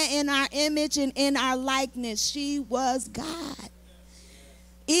man in our image and in our likeness. She was God.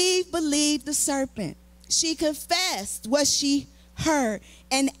 Eve believed the serpent. She confessed what she heard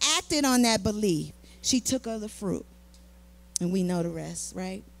and acted on that belief. She took of the fruit. And we know the rest,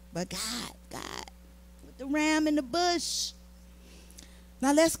 right? But God, with the ram in the bush.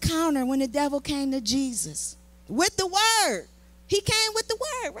 Now let's counter when the devil came to Jesus with the word. He came with the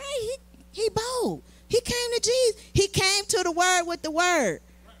word, right? He bold. He came to Jesus. He came to the word with the word.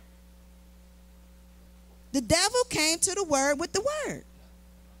 The devil came to the word with the word.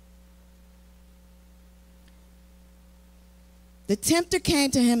 The tempter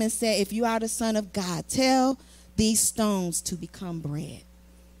came to him and said, if you are the Son of God, tell these stones to become bread.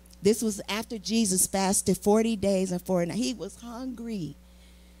 This was after Jesus fasted 40 days and 40 nights. He was hungry.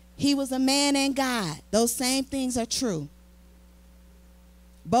 He was a man and God. Those same things are true.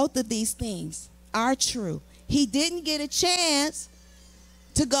 Both of these things are true. He didn't get a chance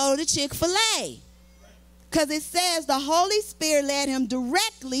to go to Chick-fil-A because it says the Holy Spirit led him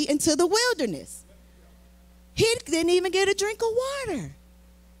directly into the wilderness. He didn't even get a drink of water.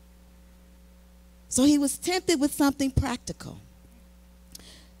 So he was tempted with something practical.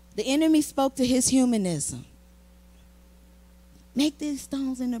 The enemy spoke to his humanism. Make these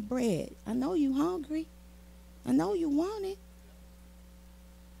stones into bread. I know you're hungry. I know you want it.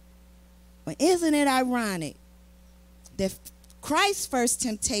 But isn't it ironic that Christ's first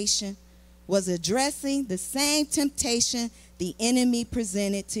temptation was addressing the same temptation the enemy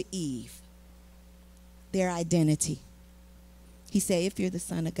presented to Eve? Their identity. He said, if you're the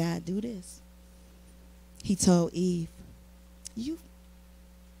Son of God, do this. He told Eve,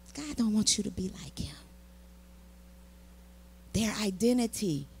 God don't want you to be like him. Their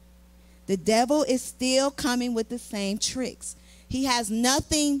identity. The devil is still coming with the same tricks. He has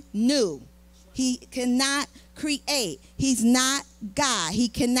nothing new. He cannot create. He's not God. He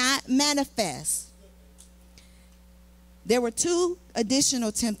cannot manifest. There were 2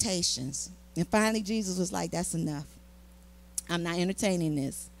 additional temptations. And finally, Jesus was like, that's enough. I'm not entertaining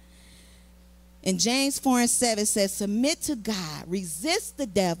this. And James 4:7 says, submit to God, resist the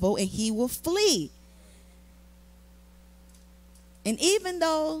devil, and he will flee. And even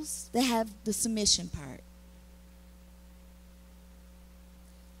those that have the submission part,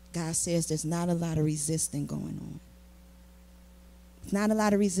 God says there's not a lot of resisting going on. It's not a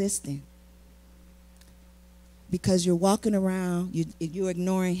lot of resisting. Because you're walking around, you're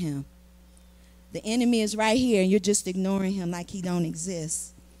ignoring him. The enemy is right here, and you're just ignoring him like he don't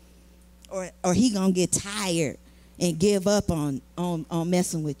exist. Or he gonna get tired and give up on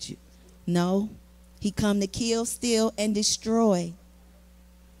messing with you. No, he come to kill, steal, and destroy.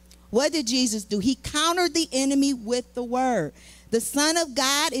 What did Jesus do? He countered the enemy with the word. The Son of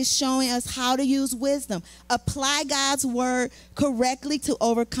God is showing us how to use wisdom. Apply God's word correctly to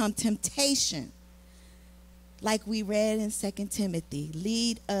overcome temptation. Like we read in 2 Timothy,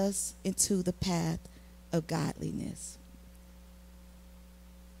 lead us into the path of godliness.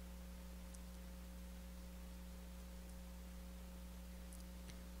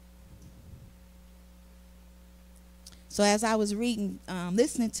 So as I was reading,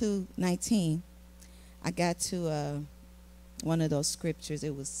 listening to 19, I got to one of those scriptures.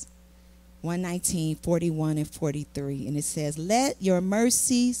 It was 119, 41, and 43. And it says, let your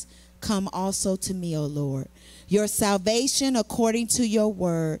mercies come also to me, O Lord. Your salvation according to your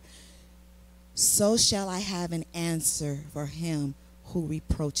word. So shall I have an answer for him who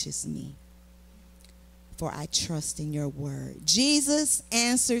reproaches me. For I trust in your word. Jesus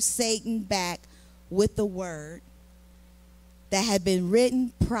answered Satan back with the word that had been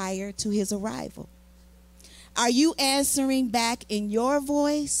written prior to his arrival. Are you answering back in your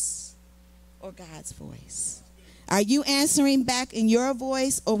voice or God's voice? Are you answering back in your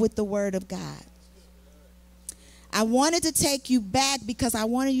voice or with the word of God? I wanted to take you back because I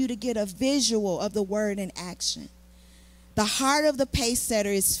wanted you to get a visual of the word in action. The heart of the Pacesetter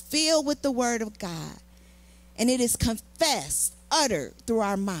is filled with the word of God, and it is confessed, uttered through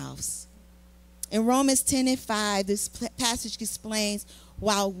our mouths. In Romans 10:5, this passage explains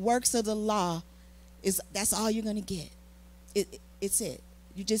while works of the law that's all you're going to get. It's it.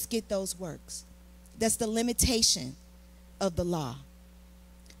 You just get those works. That's the limitation of the law.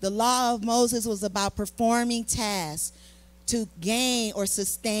 The law of Moses was about performing tasks to gain or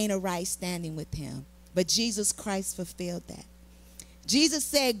sustain a right standing with him. But Jesus Christ fulfilled that. Jesus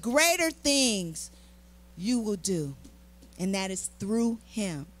said, greater things you will do, and that is through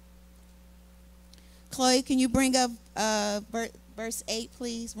him. Chloe, can you bring up verse 8,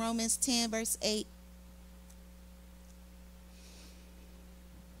 please? Romans 10, verse 8.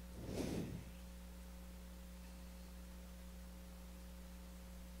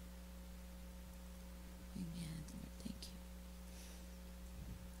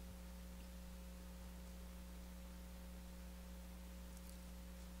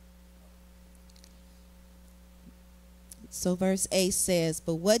 So verse 8 says,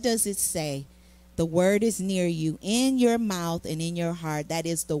 but what does it say? The word is near you, in your mouth and in your heart. That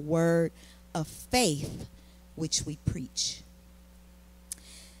is the word of faith which we preach. It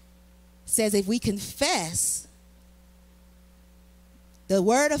says if we confess the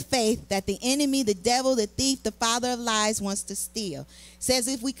word of faith that the enemy, the devil, the thief, the father of lies wants to steal. It says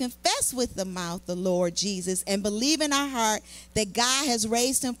if we confess with the mouth the Lord Jesus and believe in our heart that God has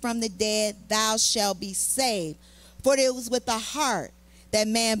raised him from the dead, thou shalt be saved. For it was with the heart that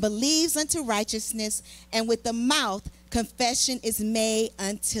man believes unto righteousness, and with the mouth confession is made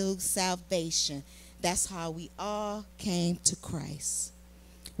unto salvation. That's how we all came to Christ.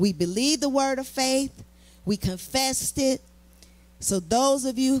 We believed the word of faith. We confessed it. So those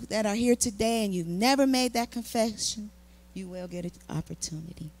of you that are here today and you've never made that confession, you will get an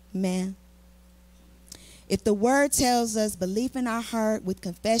opportunity. Amen. If the word tells us belief in our heart with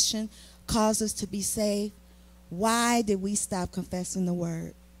confession causes us to be saved, why did we stop confessing the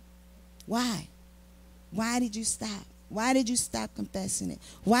word? Why? Why did you stop? Why did you stop confessing it?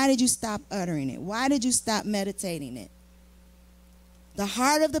 Why did you stop uttering it? Why did you stop meditating it? The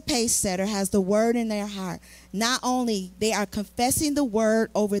heart of the Pacesetter has the word in their heart. Not only they are confessing the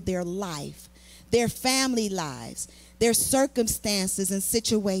word over their life, their family lives, their circumstances and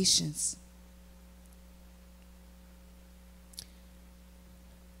situations.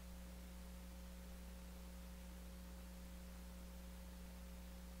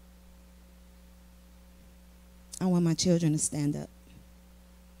 I want my children to stand up.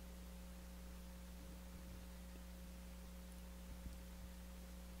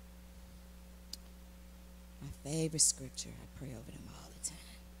 My favorite scripture. I pray over them all the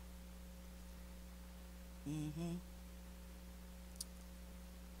time.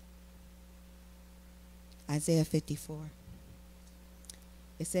 Isaiah 54.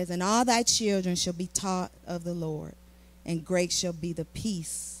 It says, and all thy children shall be taught of the Lord, and great shall be the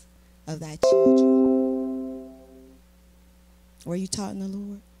peace of thy children. Were you taught in the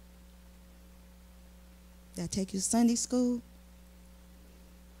Lord? Did I take you to Sunday school?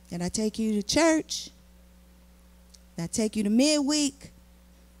 Did I take you to church? Did I take you to midweek?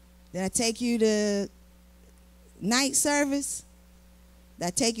 Did I take you to night service? Did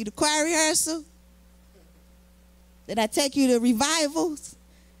I take you to choir rehearsal? Did I take you to revivals?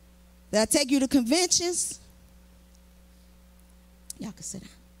 Did I take you to conventions? Y'all can sit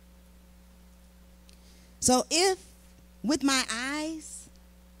down. So if with my eyes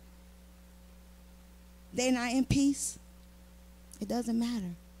they're not in peace, it doesn't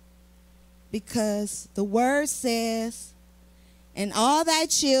matter. Because the word says, and all thy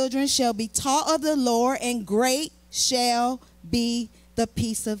children shall be taught of the Lord, and great shall be the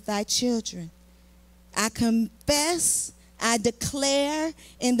peace of thy children. I confess, I declare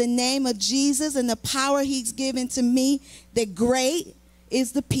in the name of Jesus and the power he's given to me that great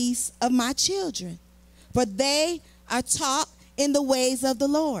is the peace of my children. For they are taught in the ways of the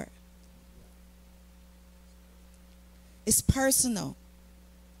Lord. It's personal.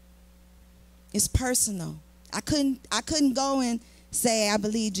 It's personal. I couldn't go and say I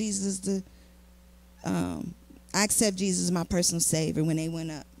believe Jesus is the I accept Jesus as my personal Savior when they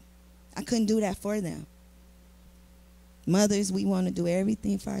went up. I couldn't do that for them. Mothers, we want to do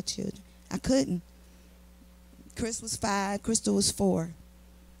everything for our children. I couldn't. Chris was 5, Crystal was 4.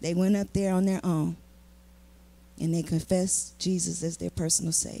 They went up there on their own, and they confessed Jesus as their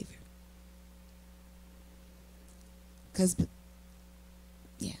personal Savior. Because,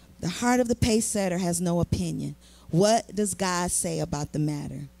 yeah, the heart of the Pacesetter has no opinion. What does God say about the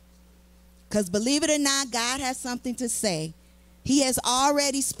matter? Because believe it or not, God has something to say. He has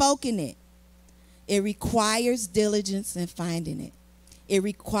already spoken it. It requires diligence in finding it. It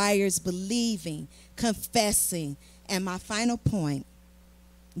requires believing, confessing, and my final point,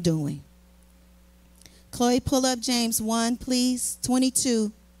 doing. Chloe, pull up James 1, please,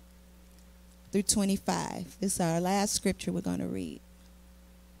 22 through 25. This is our last scripture we're going to read.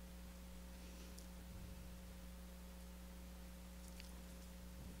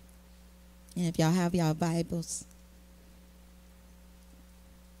 And if y'all have y'all Bibles,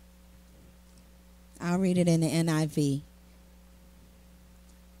 I'll read it in the NIV.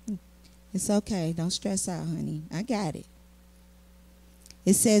 It's okay. Don't stress out, honey. I got it.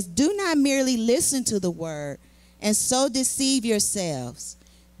 It says, do not merely listen to the word and so deceive yourselves.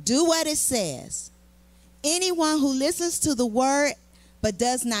 Do what it says. Anyone who listens to the word but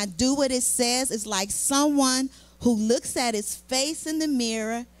does not do what it says is like someone who looks at his face in the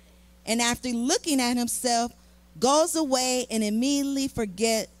mirror and after looking at himself goes away and immediately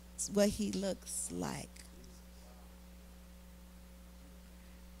forgets what he looks like.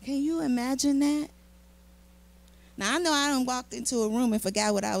 Can you imagine that? Now, I know I done walked into a room and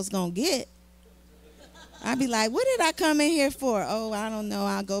forgot what I was going to get. I'd be like, what did I come in here for? Oh, I don't know.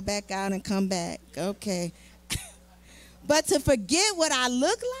 I'll go back out and come back. Okay. But to forget what I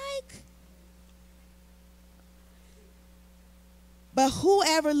look like? But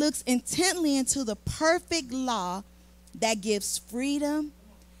whoever looks intently into the perfect law that gives freedom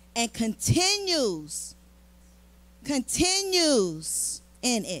and continues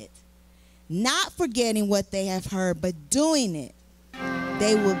in it, not forgetting what they have heard, but doing it,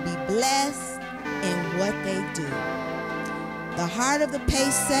 they will be blessed in what they do. The heart of the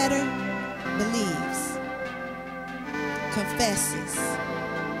Pacesetter believes, confesses,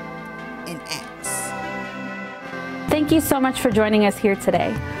 and acts. Thank you so much for joining us here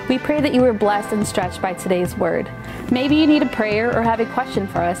today. We pray that you were blessed and stretched by today's word. Maybe you need a prayer or have a question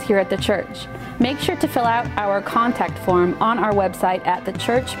for us here at the church. Make sure to fill out our contact form on our website at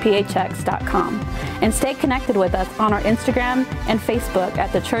thechurchphx.com and stay connected with us on our Instagram and Facebook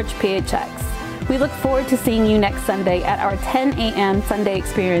at The Church PHX. We look forward to seeing you next Sunday at our 10 a.m. Sunday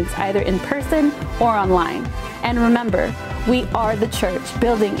experience, either in person or online. And remember, we are the church,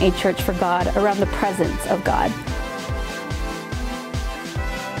 building a church for God around the presence of God.